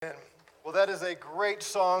That is a great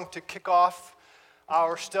song to kick off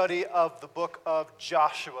our study of the book of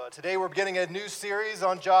Joshua. Today we're beginning a new series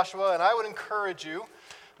on Joshua, and I would encourage you,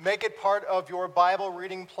 make it part of your Bible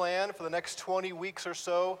reading plan for the next 20 weeks or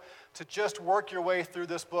so to just work your way through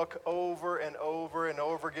this book over and over and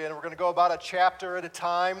over again. We're going to go about a chapter at a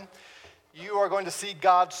time. You are going to see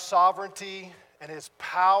God's sovereignty and His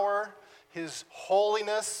power, His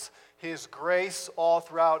holiness, His grace all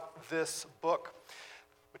throughout this book,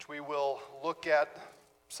 which we will look at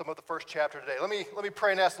some of the first chapter today. Let me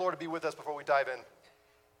pray and ask the Lord to be with us before we dive in.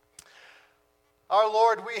 Our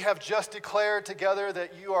Lord, we have just declared together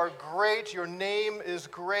that you are great, your name is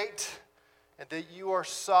great, and that you are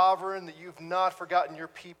sovereign, that you've not forgotten your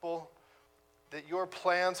people, that your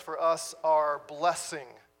plans for us are blessing.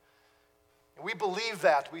 And we believe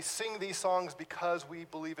that. We sing these songs because we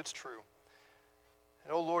believe it's true.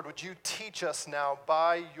 And oh Lord, would you teach us now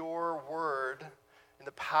by your word, in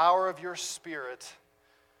the power of your Spirit,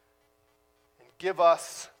 and give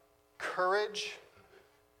us courage,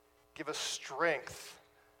 give us strength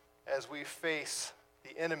as we face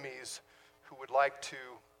the enemies who would like to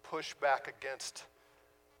push back against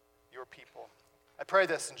your people. I pray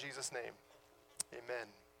this in Jesus' name. Amen.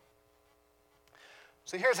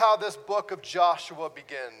 So here's how this book of Joshua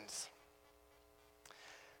begins.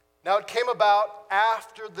 Now it came about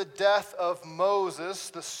after the death of Moses,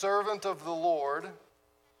 the servant of the Lord,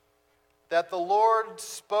 that the Lord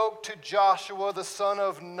spoke to Joshua, the son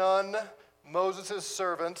of Nun, Moses'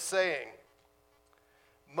 servant, saying,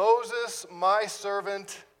 Moses, my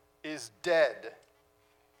servant, is dead.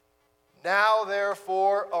 Now,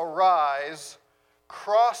 therefore, arise,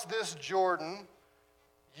 cross this Jordan,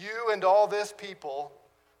 you and all this people,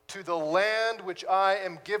 to the land which I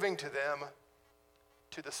am giving to them,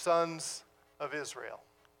 to the sons of Israel.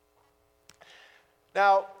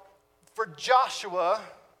 Now, for Joshua,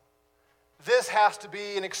 this has to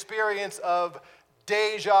be an experience of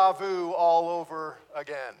deja vu all over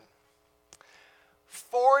again.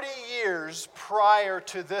 40 years prior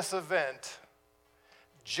to this event,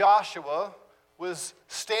 Joshua was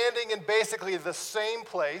standing in basically the same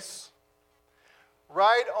place,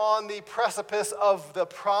 right on the precipice of the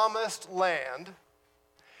promised land,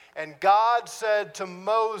 and God said to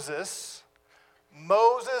Moses,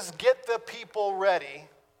 Moses, get the people ready.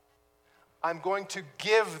 I'm going to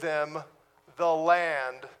give them the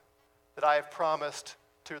land that I have promised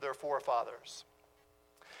to their forefathers.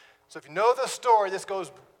 So if you know the story, this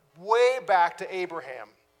goes way back to Abraham,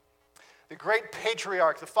 the great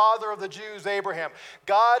patriarch, the father of the Jews, Abraham.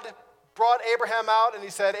 God brought Abraham out and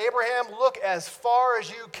he said, Abraham, look as far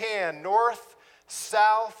as you can, north,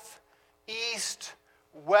 south, east,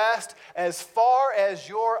 west, as far as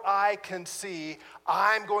your eye can see,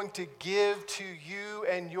 I'm going to give to you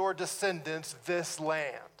and your descendants this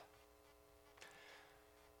land.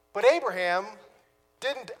 But Abraham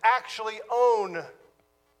didn't actually own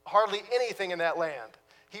hardly anything in that land.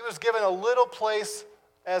 He was given a little place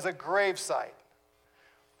as a gravesite.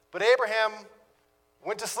 But Abraham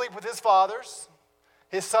went to sleep with his fathers.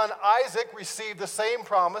 His son Isaac received the same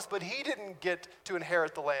promise, but he didn't get to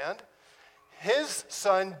inherit the land. His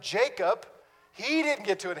son Jacob, he didn't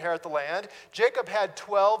get to inherit the land. Jacob had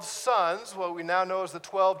 12 sons, what we now know as the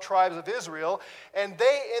 12 tribes of Israel, and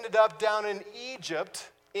they ended up down in Egypt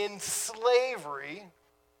in slavery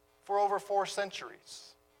for over 4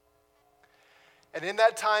 centuries. And in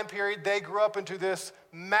that time period, they grew up into this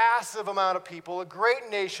massive amount of people, a great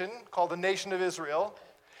nation called the nation of Israel,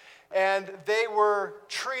 and they were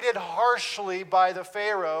treated harshly by the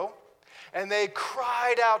Pharaoh, and they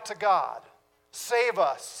cried out to God, save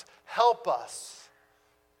us, help us.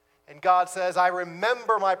 And God says, I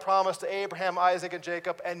remember my promise to Abraham, Isaac, and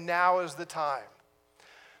Jacob, and now is the time.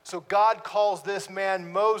 So God calls this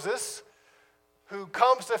man Moses, who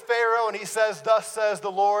comes to Pharaoh and he says, thus says the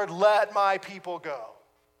Lord, let my people go.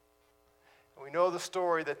 And we know the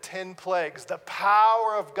story, the 10 plagues, the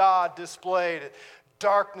power of God displayed,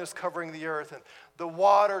 darkness covering the earth, and the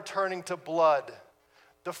water turning to blood,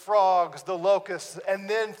 the frogs, the locusts, and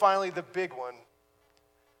then finally the big one,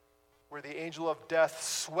 where the angel of death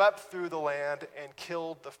swept through the land and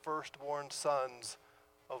killed the firstborn sons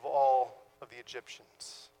of all of the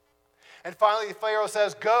Egyptians. And finally, Pharaoh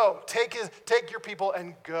says, go, take your people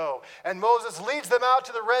and go. And Moses leads them out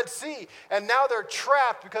to the Red Sea. And now they're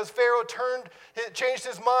trapped because Pharaoh changed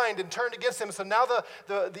his mind and turned against him. So now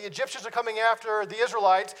the Egyptians are coming after the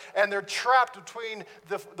Israelites, and they're trapped between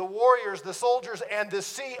the warriors, the soldiers, and the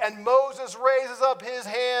sea. And Moses raises up his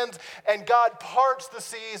hands, and God parts the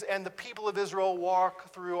seas, and the people of Israel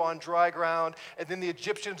walk through on dry ground. And then the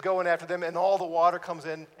Egyptians go in after them, and all the water comes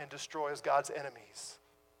in and destroys God's enemies.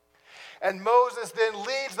 And Moses then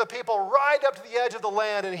leads the people right up to the edge of the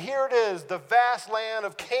land, and here it is, the vast land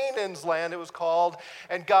of Canaan's land, it was called.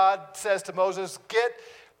 And God says to Moses,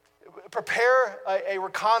 prepare a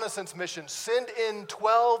reconnaissance mission. Send in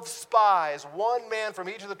 12 spies, one man from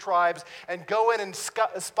each of the tribes, and go in and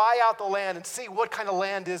spy out the land and see what kind of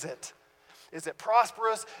land is it. Is it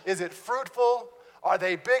prosperous? Is it fruitful? Are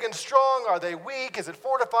they big and strong? Are they weak? Is it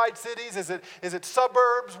fortified cities? Is it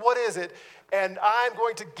suburbs? What is it? And I'm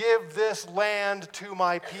going to give this land to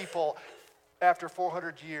my people after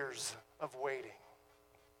 400 years of waiting.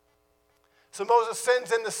 So Moses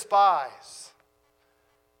sends in the spies.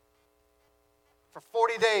 For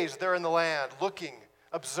 40 days, they're in the land, looking,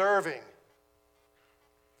 observing.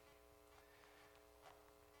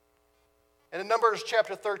 And in Numbers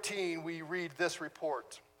chapter 13, we read this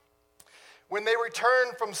report. When they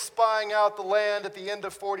returned from spying out the land at the end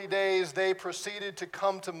of 40 days, they proceeded to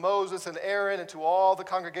come to Moses and Aaron and to all the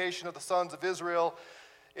congregation of the sons of Israel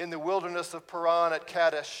in the wilderness of Paran at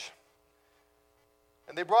Kadesh.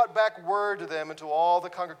 And they brought back word to them and to all the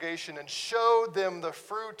congregation and showed them the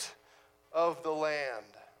fruit of the land.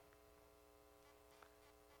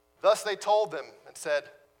 Thus they told them and said,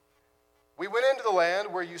 "We went into the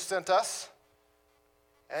land where you sent us,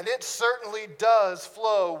 and it certainly does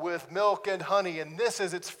flow with milk and honey, and this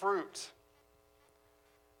is its fruit.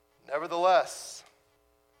 Nevertheless,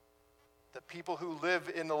 the people who live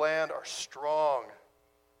in the land are strong,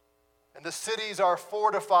 and the cities are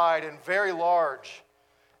fortified and very large.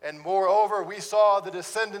 And moreover, we saw the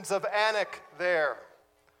descendants of Anak there.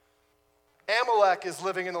 Amalek is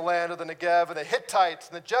living in the land of the Negev, and the Hittites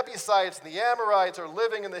and the Jebusites and the Amorites are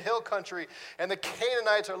living in the hill country, and the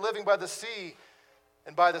Canaanites are living by the sea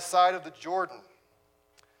and by the side of the Jordan."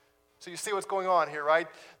 So you see what's going on here, right?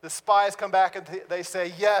 The spies come back and they say,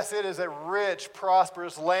 yes, it is a rich,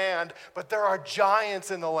 prosperous land, but there are giants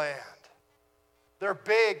in the land. They're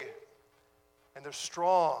big and they're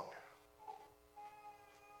strong.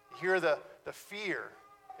 You hear the fear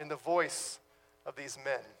in the voice of these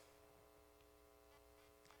men.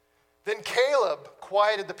 Then Caleb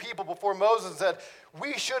quieted the people before Moses and said,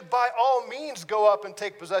 "We should by all means go up and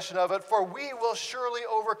take possession of it, for we will surely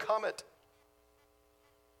overcome it."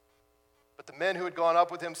 But the men who had gone up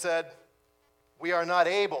with him said, "We are not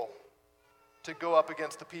able to go up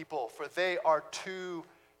against the people, for they are too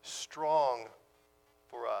strong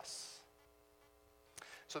for us."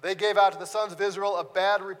 So they gave out to the sons of Israel a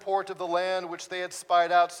bad report of the land which they had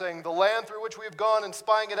spied out, saying, "The land through which we have gone and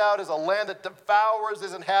spying it out is a land that devours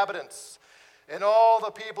its inhabitants. And all the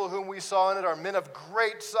people whom we saw in it are men of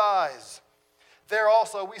great size. There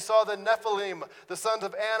also we saw the Nephilim. The sons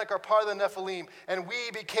of Anak are part of the Nephilim. And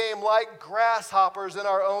we became like grasshoppers in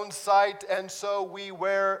our own sight, and so we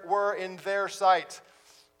were in their sight."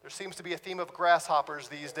 There seems to be a theme of grasshoppers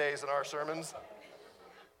these days in our sermons.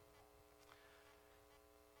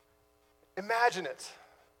 Imagine it.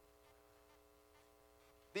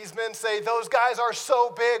 These men say, "Those guys are so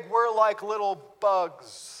big, we're like little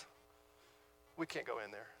bugs. We can't go in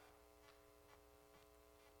there."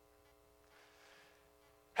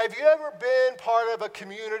 Have you ever been part of a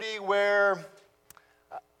community where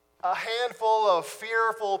a handful of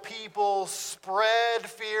fearful people spread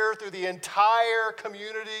fear through the entire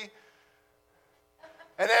community,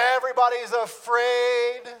 and everybody's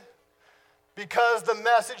afraid because the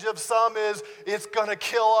message of some is, it's going to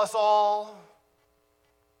kill us all?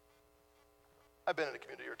 I've been in a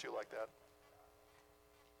community or two like that.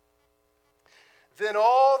 Then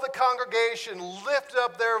all the congregation lifted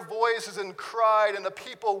up their voices and cried, and the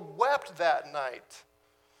people wept that night.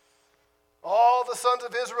 All the sons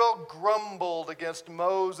of Israel grumbled against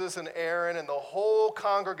Moses and Aaron, and the whole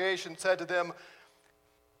congregation said to them,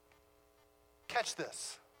 "Catch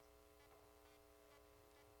this.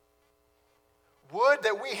 Would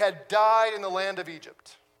that we had died in the land of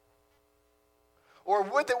Egypt, or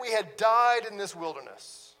would that we had died in this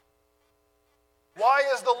wilderness. Why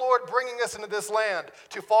is the Lord bringing us into this land?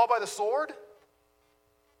 To fall by the sword?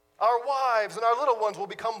 Our wives and our little ones will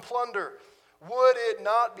become plunder. Would it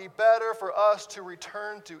not be better for us to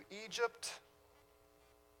return to Egypt?"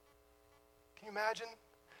 Can you imagine?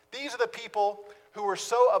 These are the people who were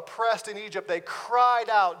so oppressed in Egypt, they cried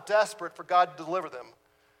out desperate for God to deliver them.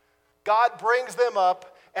 God brings them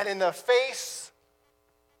up, and in the face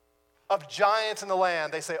of giants in the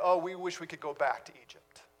land, they say, "Oh, we wish we could go back to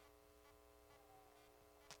Egypt.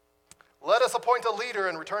 Let us appoint a leader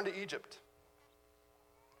and return to Egypt."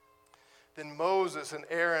 Then Moses and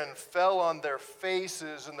Aaron fell on their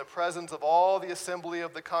faces in the presence of all the assembly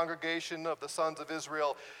of the congregation of the sons of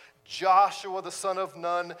Israel. Joshua the son of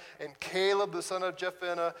Nun and Caleb the son of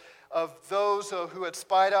Jephunneh of those who had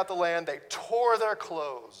spied out the land, they tore their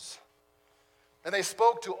clothes. And they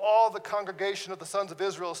spoke to all the congregation of the sons of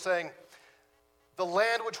Israel, saying, "The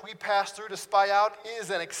land which we passed through to spy out is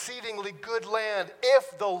an exceedingly good land.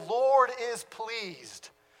 If the Lord is pleased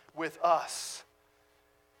with us,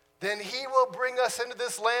 then he will bring us into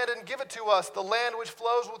this land and give it to us, the land which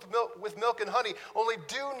flows with milk and honey. Only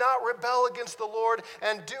do not rebel against the Lord,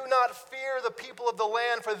 and do not fear the people of the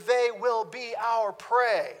land, for they will be our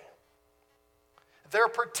prey. Their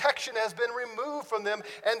protection has been removed from them,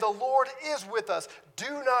 and the Lord is with us.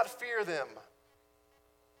 Do not fear them."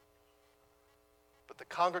 But the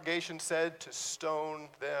congregation said to stone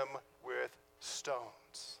them with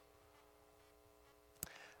stones.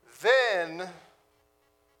 Then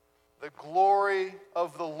the glory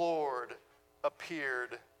of the Lord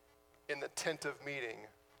appeared in the tent of meeting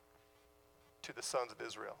to the sons of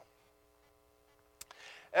Israel.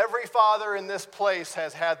 Every father in this place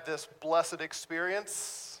has had this blessed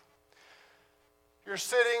experience. You're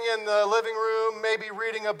sitting in the living room, maybe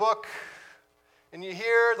reading a book, and you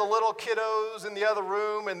hear the little kiddos in the other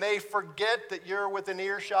room, and they forget that you're within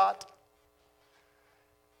earshot.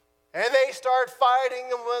 And they start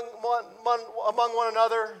fighting among one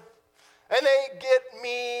another. And they get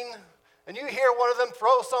mean, and you hear one of them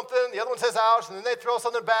throw something, the other one says ouch, and then they throw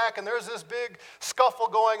something back, and there's this big scuffle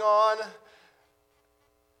going on.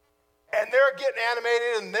 And they're getting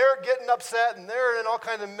animated, and they're getting upset, and they're in all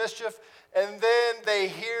kinds of mischief. And then they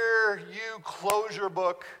hear you close your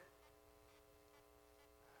book,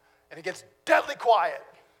 and it gets deadly quiet.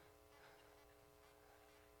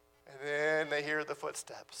 And then they hear the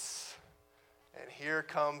footsteps. And here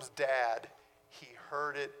comes Dad. He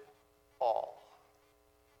heard it all.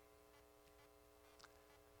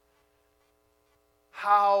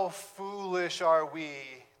 How foolish are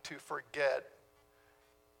we to forget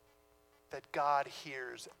that God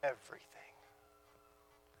hears everything.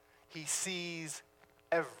 He sees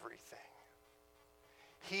everything.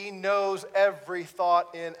 He knows every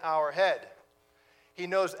thought in our head. He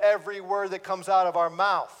knows every word that comes out of our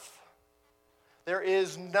mouth. There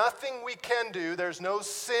is nothing we can do. There's no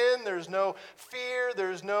sin. There's no fear.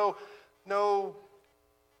 There's no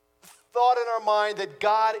thought in our mind that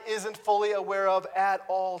God isn't fully aware of at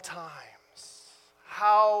all times.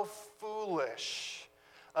 How foolish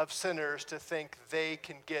of sinners to think they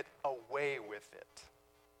can get away with it.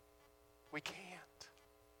 We can't.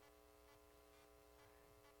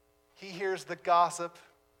 He hears the gossip.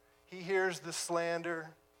 He hears the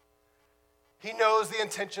slander. He knows the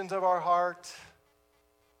intentions of our heart.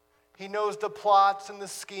 He knows the plots and the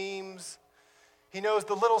schemes. He knows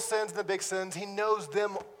the little sins and the big sins. He knows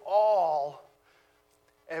them all.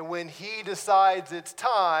 And when he decides it's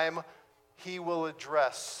time, he will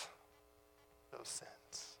address those sins.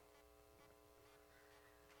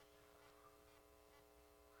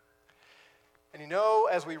 And you know,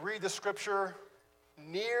 as we read the scripture,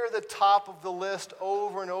 near the top of the list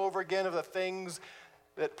over and over again of the things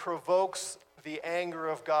that provokes the anger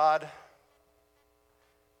of God,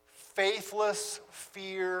 faithless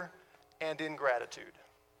fear and ingratitude.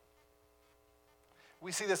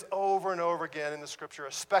 We see this over and over again in the scripture,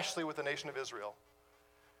 especially with the nation of Israel.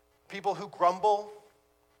 People who grumble,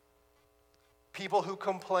 people who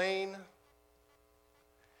complain,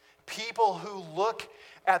 people who look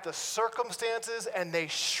at the circumstances and they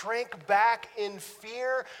shrink back in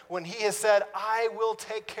fear when he has said, "I will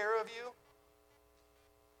take care of you."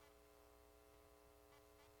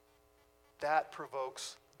 That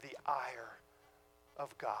provokes the ire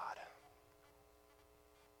of God.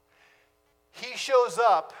 He shows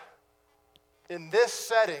up in this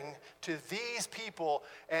setting to these people,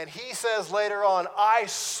 and he says later on, "I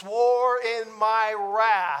swore in my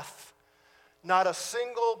wrath, not a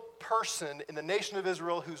single person in the nation of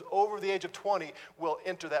Israel who's over the age of 20 will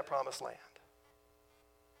enter that promised land."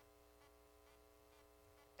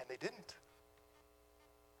 And they didn't.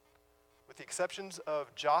 With the exceptions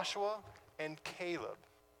of Joshua and Caleb,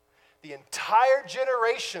 the entire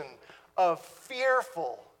generation of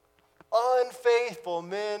fearful, unfaithful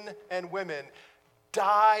men and women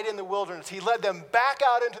died in the wilderness. He led them back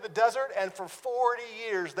out into the desert, and for 40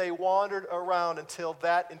 years they wandered around until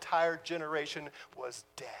that entire generation was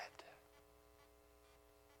dead.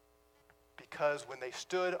 Because when they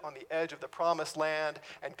stood on the edge of the promised land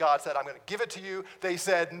and God said, "I'm going to give it to you," they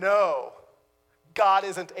said, "No, God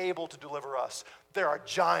isn't able to deliver us. There are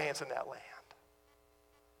giants in that land."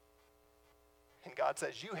 And God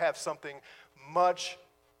says, "You have something much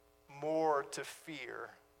more to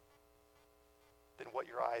fear than what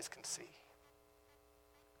your eyes can see.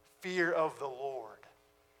 Fear of the Lord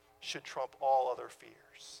should trump all other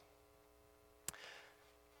fears."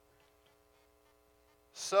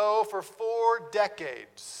 So for 4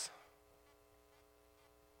 decades,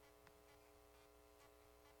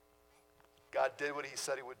 God did what he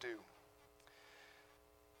said he would do.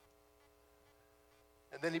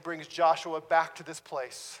 And then he brings Joshua back to this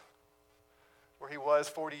place where he was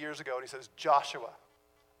 40 years ago. And he says, Joshua,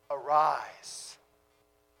 arise.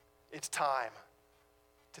 It's time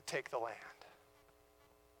to take the land.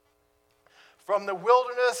 From the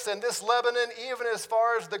wilderness and this Lebanon, even as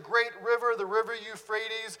far as the great river, the river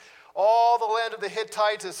Euphrates, all the land of the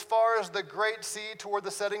Hittites, as far as the great sea toward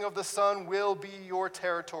the setting of the sun, will be your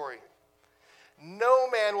territory. No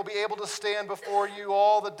man will be able to stand before you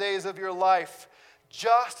all the days of your life.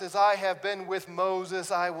 Just as I have been with Moses,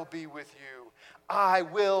 I will be with you. I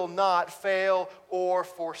will not fail or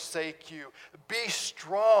forsake you. Be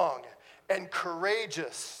strong and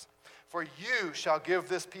courageous, for you shall give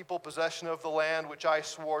this people possession of the land which I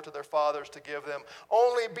swore to their fathers to give them.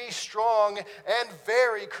 Only be strong and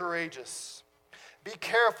very courageous. Be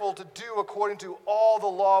careful to do according to all the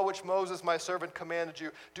law which Moses my servant commanded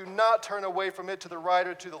you. Do not turn away from it to the right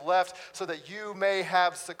or to the left, so that you may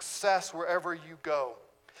have success wherever you go.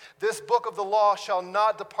 This book of the law shall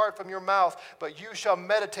not depart from your mouth, but you shall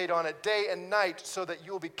meditate on it day and night, so that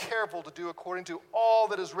you will be careful to do according to all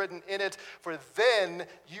that is written in it. For then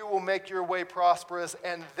you will make your way prosperous,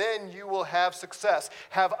 and then you will have success.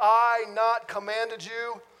 Have I not commanded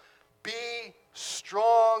you? Be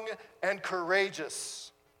strong and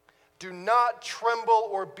courageous. Do not tremble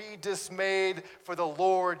or be dismayed, for the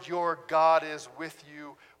Lord your God is with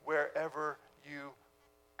you wherever you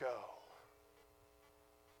go.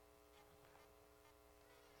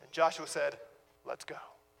 And Joshua said, let's go.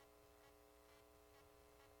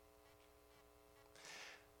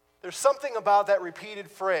 There's something about that repeated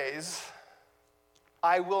phrase,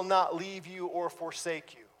 I will not leave you or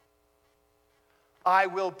forsake you. I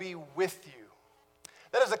will be with you.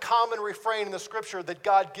 That is a common refrain in the scripture that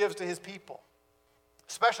God gives to his people,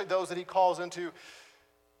 especially those that he calls into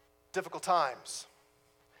difficult times.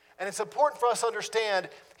 And it's important for us to understand,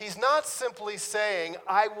 he's not simply saying,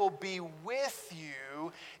 I will be with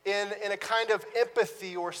you in a kind of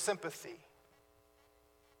empathy or sympathy.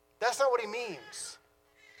 That's not what he means.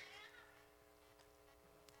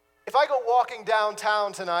 If I go walking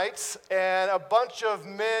downtown tonight and a bunch of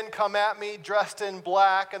men come at me dressed in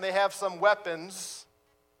black and they have some weapons,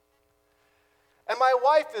 and my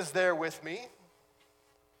wife is there with me,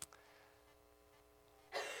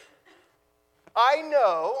 I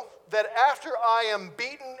know that after I am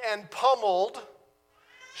beaten and pummeled,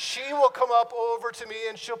 she will come up over to me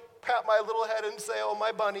and she'll pat my little head and say, oh,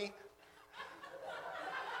 my bunny,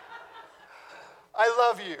 I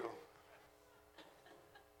love you.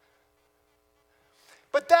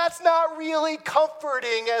 But that's not really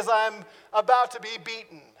comforting as I'm about to be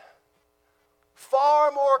beaten.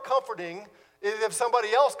 Far more comforting is if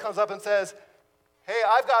somebody else comes up and says, hey,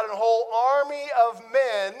 I've got a whole army of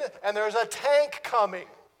men and there's a tank coming,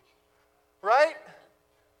 right?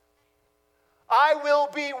 I will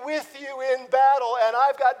be with you in battle and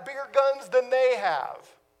I've got bigger guns than they have.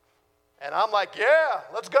 And I'm like, yeah,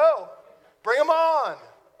 let's go. Bring them on.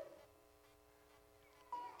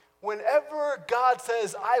 Whenever God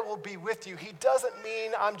says, I will be with you, he doesn't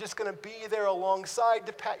mean I'm just going to be there alongside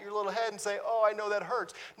to pat your little head and say, oh, I know that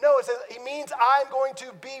hurts. No, it says, he means I'm going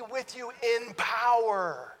to be with you in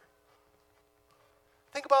power.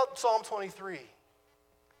 Think about Psalm 23.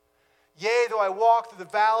 Yea, though I walk through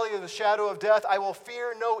the valley of the shadow of death, I will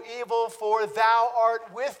fear no evil, for thou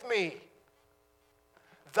art with me.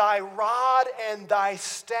 Thy rod and thy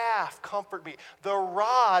staff comfort me. The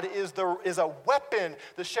rod is a weapon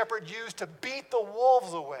the shepherd used to beat the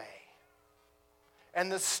wolves away. And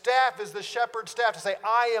the staff is the shepherd's staff to say,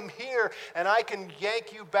 I am here and I can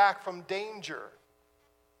yank you back from danger.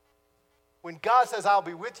 When God says, I'll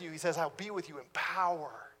be with you, he says, I'll be with you in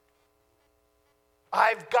power.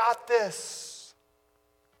 I've got this.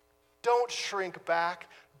 Don't shrink back.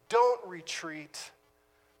 Don't retreat.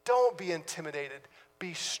 Don't be intimidated.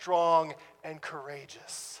 Be strong and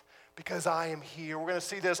courageous because I am here. We're going to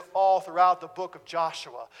see this all throughout the book of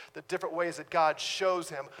Joshua, the different ways that God shows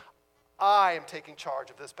him, I am taking charge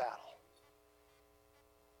of this battle.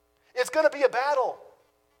 It's going to be a battle.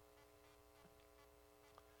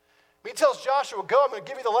 He tells Joshua, go, I'm going to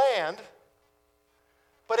give you the land.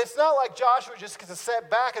 But it's not like Joshua just gets to sit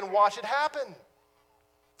back and watch it happen.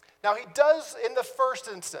 Now, he does in the first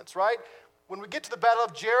instance, right? When we get to the Battle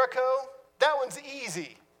of Jericho, that one's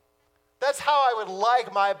easy. That's how I would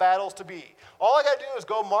like my battles to be. All I got to do is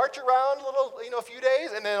go march around a few days,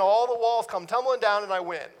 and then all the walls come tumbling down and I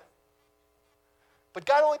win. But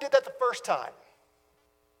God only did that the first time.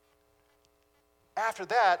 after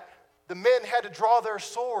that, the men had to draw their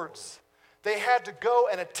swords. They had to go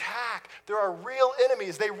and attack. There are real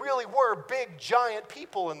enemies. They really were big, giant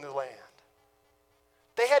people in the land.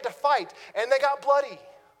 They had to fight, and they got bloody.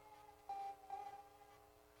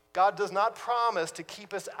 God does not promise to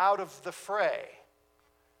keep us out of the fray.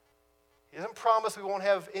 He doesn't promise we won't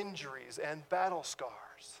have injuries and battle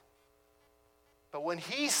scars. But when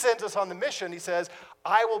he sends us on the mission, he says,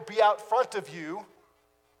 I will be out front of you,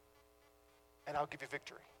 and I'll give you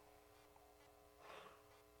victory.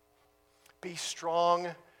 Be strong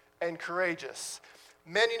and courageous.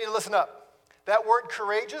 Men, you need to listen up. That word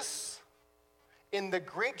courageous, in the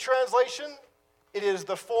Greek translation, it is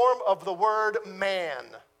the form of the word man.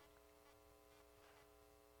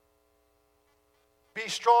 Be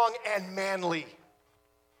strong and manly.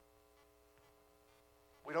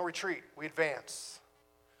 We don't retreat, we advance.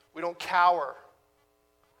 We don't cower.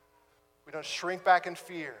 We don't shrink back in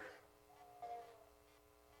fear.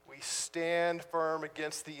 We stand firm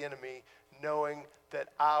against the enemy, knowing that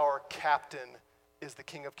our captain is the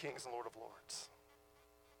King of Kings and Lord of Lords.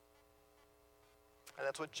 And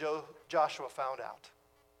that's what Joshua found out.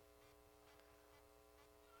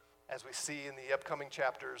 As we see in the upcoming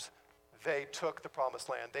chapters, they took the promised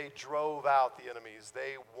land. They drove out the enemies.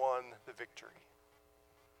 They won the victory.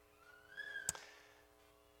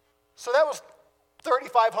 So that was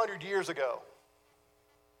 3,500 years ago.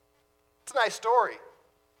 It's a nice story.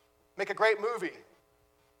 Make a great movie.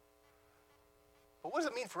 But what does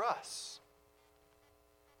it mean for us?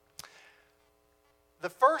 The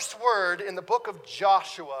first word in the book of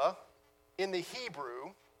Joshua in the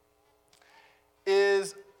Hebrew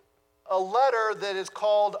is a letter that is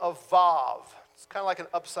called a vav. It's kind of like an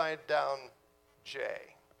upside down J.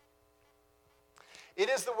 It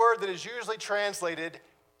is the word that is usually translated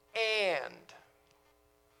and.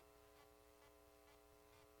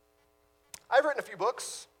 I've written a few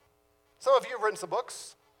books. Some of you have written some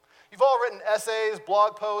books. You've all written essays,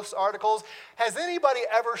 blog posts, articles. Has anybody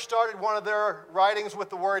ever started one of their writings with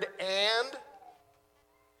the word and?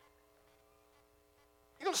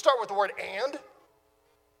 You don't start with the word and.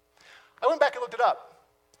 I went back and looked it up.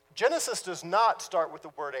 Genesis does not start with the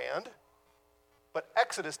word and, but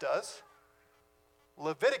Exodus does.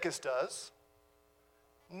 Leviticus does.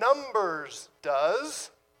 Numbers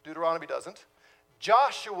does. Deuteronomy doesn't.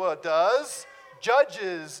 Joshua does.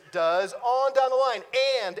 Judges does. On down the line.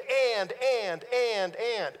 And.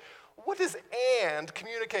 What does and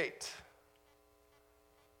communicate?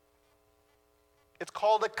 It's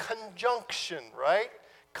called a conjunction, right?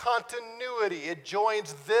 Continuity. It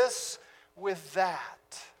joins this with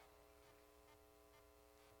that.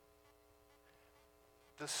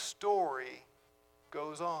 The story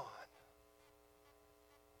goes on.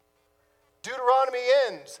 Deuteronomy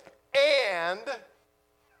ends, and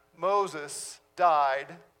Moses died,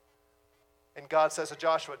 and God says to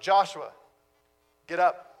Joshua, Joshua, get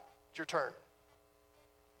up, it's your turn.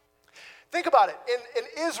 Think about it.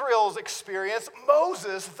 In Israel's experience,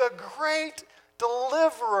 Moses, the great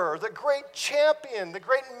deliverer, the great champion, the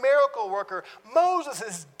great miracle worker, Moses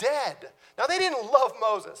is dead. Now, they didn't love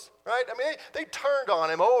Moses, right? I mean, they turned on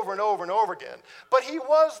him over and over and over again. But he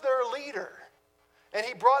was their leader, and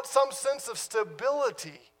he brought some sense of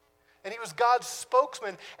stability, and he was God's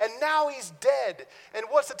spokesman, and now he's dead. And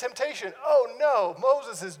what's the temptation? Oh, no,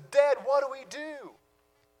 Moses is dead. What do we do?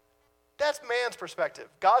 That's man's perspective.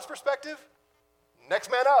 God's perspective, next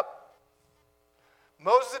man up.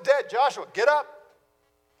 Moses is dead. Joshua, get up.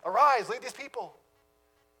 Arise, lead these people.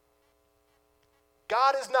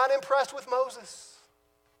 God is not impressed with Moses.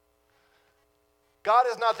 God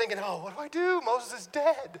is not thinking, oh, what do I do? Moses is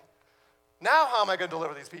dead. Now how am I going to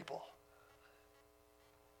deliver these people?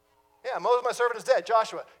 Yeah, Moses, my servant, is dead.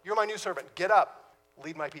 Joshua, you're my new servant. Get up.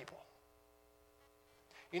 Lead my people.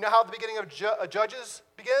 You know how the beginning of Judges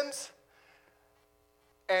begins?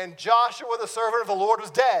 And Joshua, the servant of the Lord, was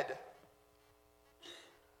dead.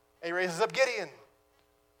 And he raises up Gideon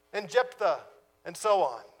and Jephthah and so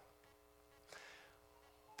on.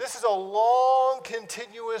 This is a long,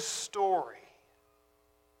 continuous story.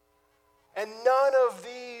 And none of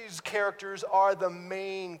these characters are the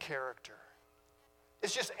main character.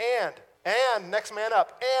 It's just and next man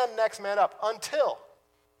up, and next man up, until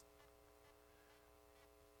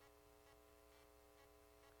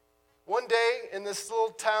one day in this little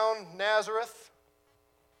town, Nazareth,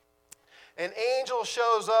 an angel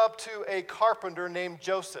shows up to a carpenter named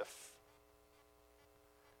Joseph.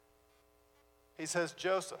 He says,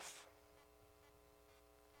 Joseph,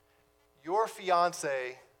 your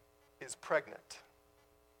fiance is pregnant.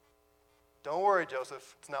 Don't worry,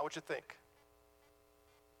 Joseph. It's not what you think.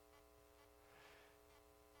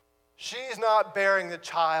 She's not bearing the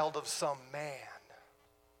child of some man.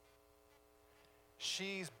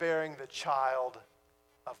 She's bearing the child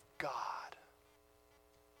of God.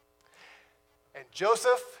 And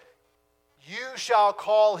Joseph, you shall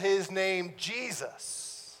call his name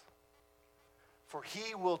Jesus, for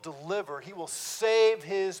he will deliver, he will save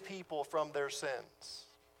his people from their sins.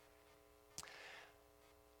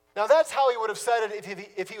 Now that's how he would have said it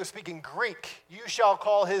if he was speaking Greek. You shall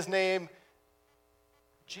call his name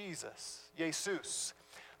Jesus, Jesus.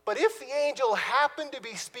 But if the angel happened to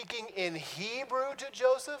be speaking in Hebrew to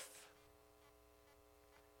Joseph,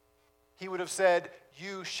 he would have said,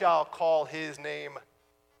 you shall call his name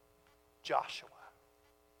Joshua.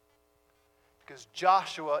 Because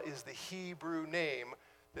Joshua is the Hebrew name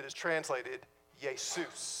that is translated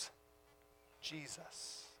Jesus,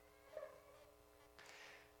 Jesus.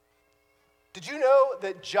 Did you know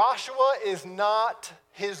that Joshua is not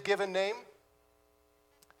his given name?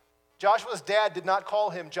 Joshua's dad did not call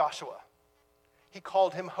him Joshua. He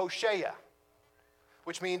called him Hosea,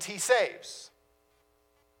 which means he saves.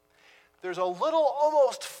 There's a little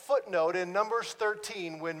almost footnote in Numbers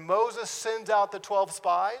 13 when Moses sends out the 12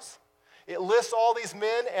 spies. It lists all these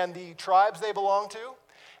men and the tribes they belong to.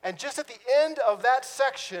 And just at the end of that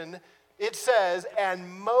section, it says, and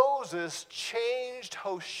Moses changed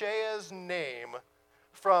Hosea's name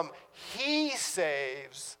from he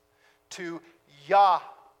saves to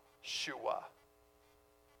Yahshua,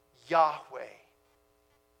 Yahweh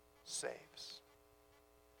saves.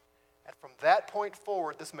 And from that point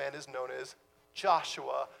forward, this man is known as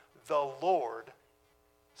Joshua, the Lord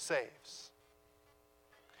saves.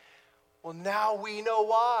 Well, now we know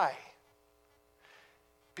why.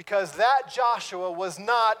 Because that Joshua was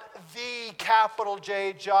not the capital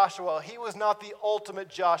J Joshua. He was not the ultimate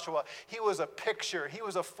Joshua. He was a picture. He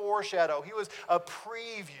was a foreshadow. He was a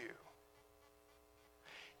preview.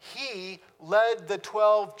 He led the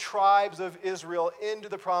 12 tribes of Israel into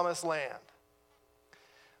the promised land.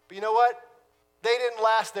 But you know what? They didn't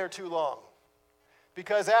last there too long.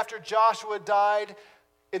 Because after Joshua died,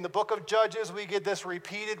 in the book of Judges, we get this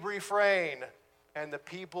repeated refrain. And the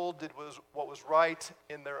people did what was right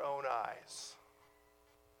in their own eyes.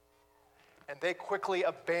 And they quickly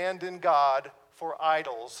abandoned God for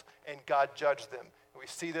idols, and God judged them. We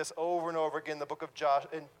see this over and over again in the book of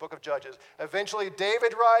Judges. Eventually,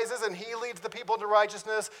 David rises, and he leads the people into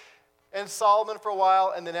righteousness, and Solomon for a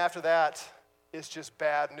while, and then after that, it's just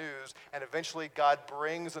bad news. And eventually, God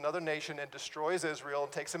brings another nation and destroys Israel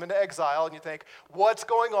and takes them into exile, and you think, what's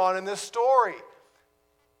going on in this story?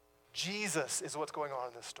 Jesus is what's going on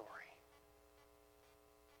in this story.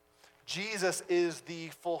 Jesus is the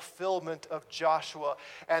fulfillment of Joshua.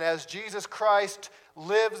 And as Jesus Christ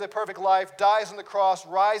lives a perfect life, dies on the cross,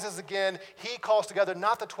 rises again, he calls together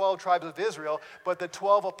not the 12 tribes of Israel, but the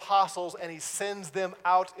 12 apostles, and he sends them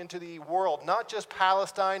out into the world. Not just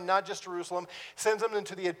Palestine, not just Jerusalem, sends them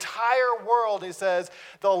into the entire world. He says,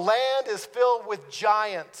 the land is filled with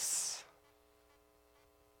giants.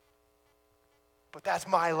 But that's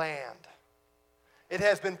my land. It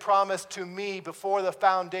has been promised to me before the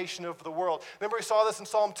foundation of the world. Remember we saw this in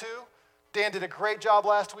Psalm 2? Dan did a great job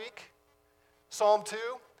last week. Psalm 2,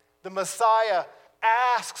 the Messiah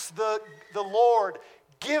asks the Lord,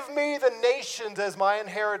 give me the nations as my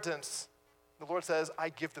inheritance. The Lord says, I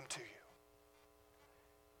give them to you.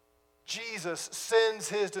 Jesus sends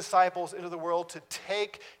his disciples into the world to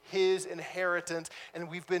take his inheritance, and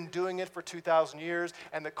we've been doing it for 2,000 years,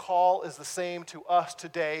 and the call is the same to us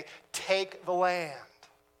today. Take the land.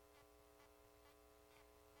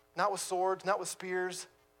 Not with swords, not with spears,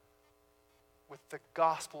 with the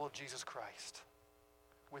gospel of Jesus Christ,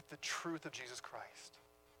 with the truth of Jesus Christ.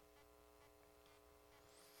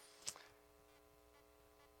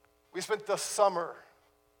 We spent the summer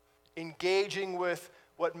engaging with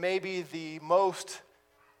what may be the most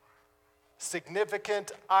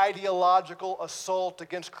significant ideological assault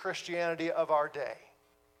against Christianity of our day.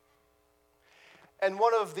 And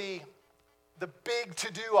one of the big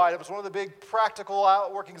to-do items, one of the big practical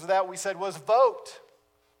outworkings of that we said was vote.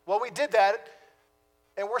 Well, we did that,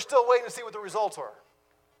 and we're still waiting to see what the results are.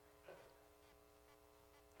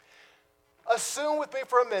 Assume with me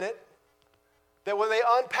for a minute that when they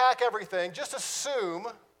unpack everything, just assume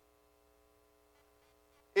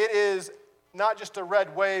it is not just a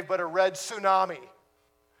red wave, but a red tsunami.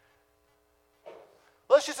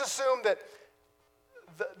 Let's just assume that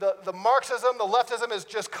the Marxism, the leftism is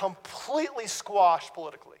just completely squashed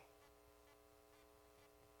politically.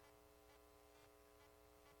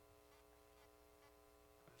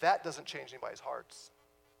 That doesn't change anybody's hearts.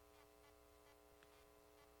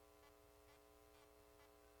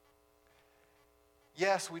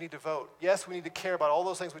 Yes, we need to vote. Yes, we need to care about all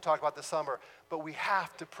those things we talked about this summer. But we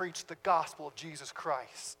have to preach the gospel of Jesus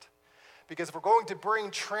Christ. Because if we're going to bring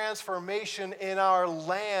transformation in our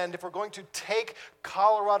land, if we're going to take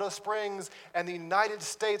Colorado Springs and the United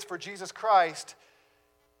States for Jesus Christ,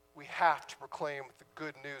 we have to proclaim the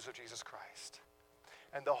good news of Jesus Christ.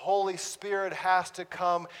 And the Holy Spirit has to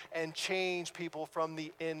come and change people from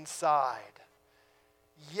the inside.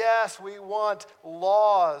 Yes, we want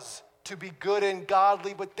laws to be good and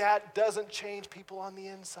godly, but that doesn't change people on the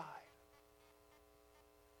inside.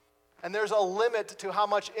 And there's a limit to how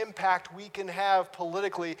much impact we can have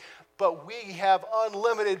politically, but we have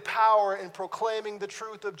unlimited power in proclaiming the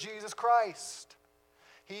truth of Jesus Christ.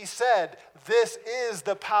 He said, this is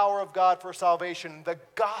the power of God for salvation, the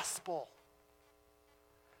gospel.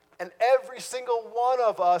 And every single one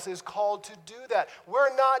of us is called to do that.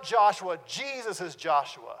 We're not Joshua. Jesus is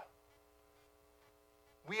Joshua.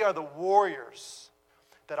 We are the warriors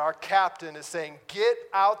that our captain is saying, get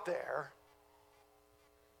out there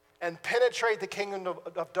and penetrate the kingdom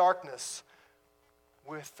of darkness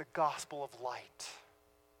with the gospel of light.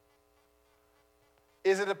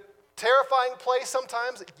 Is it a terrifying place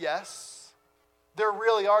sometimes? Yes. There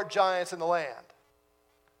really are giants in the land.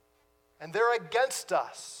 And they're against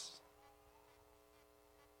us.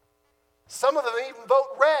 Some of them even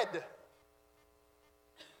vote red.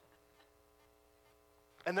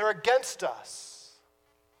 And they're against us.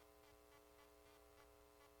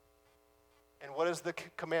 And what is the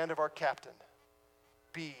command of our captain?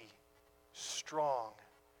 Be strong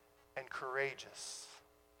and courageous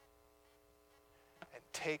and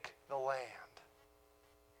take the land.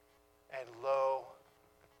 And lo,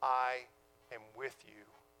 I am with you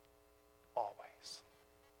always.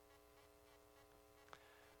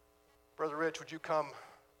 Brother Rich, would you come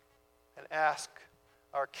and ask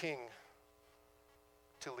our King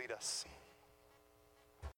to lead us?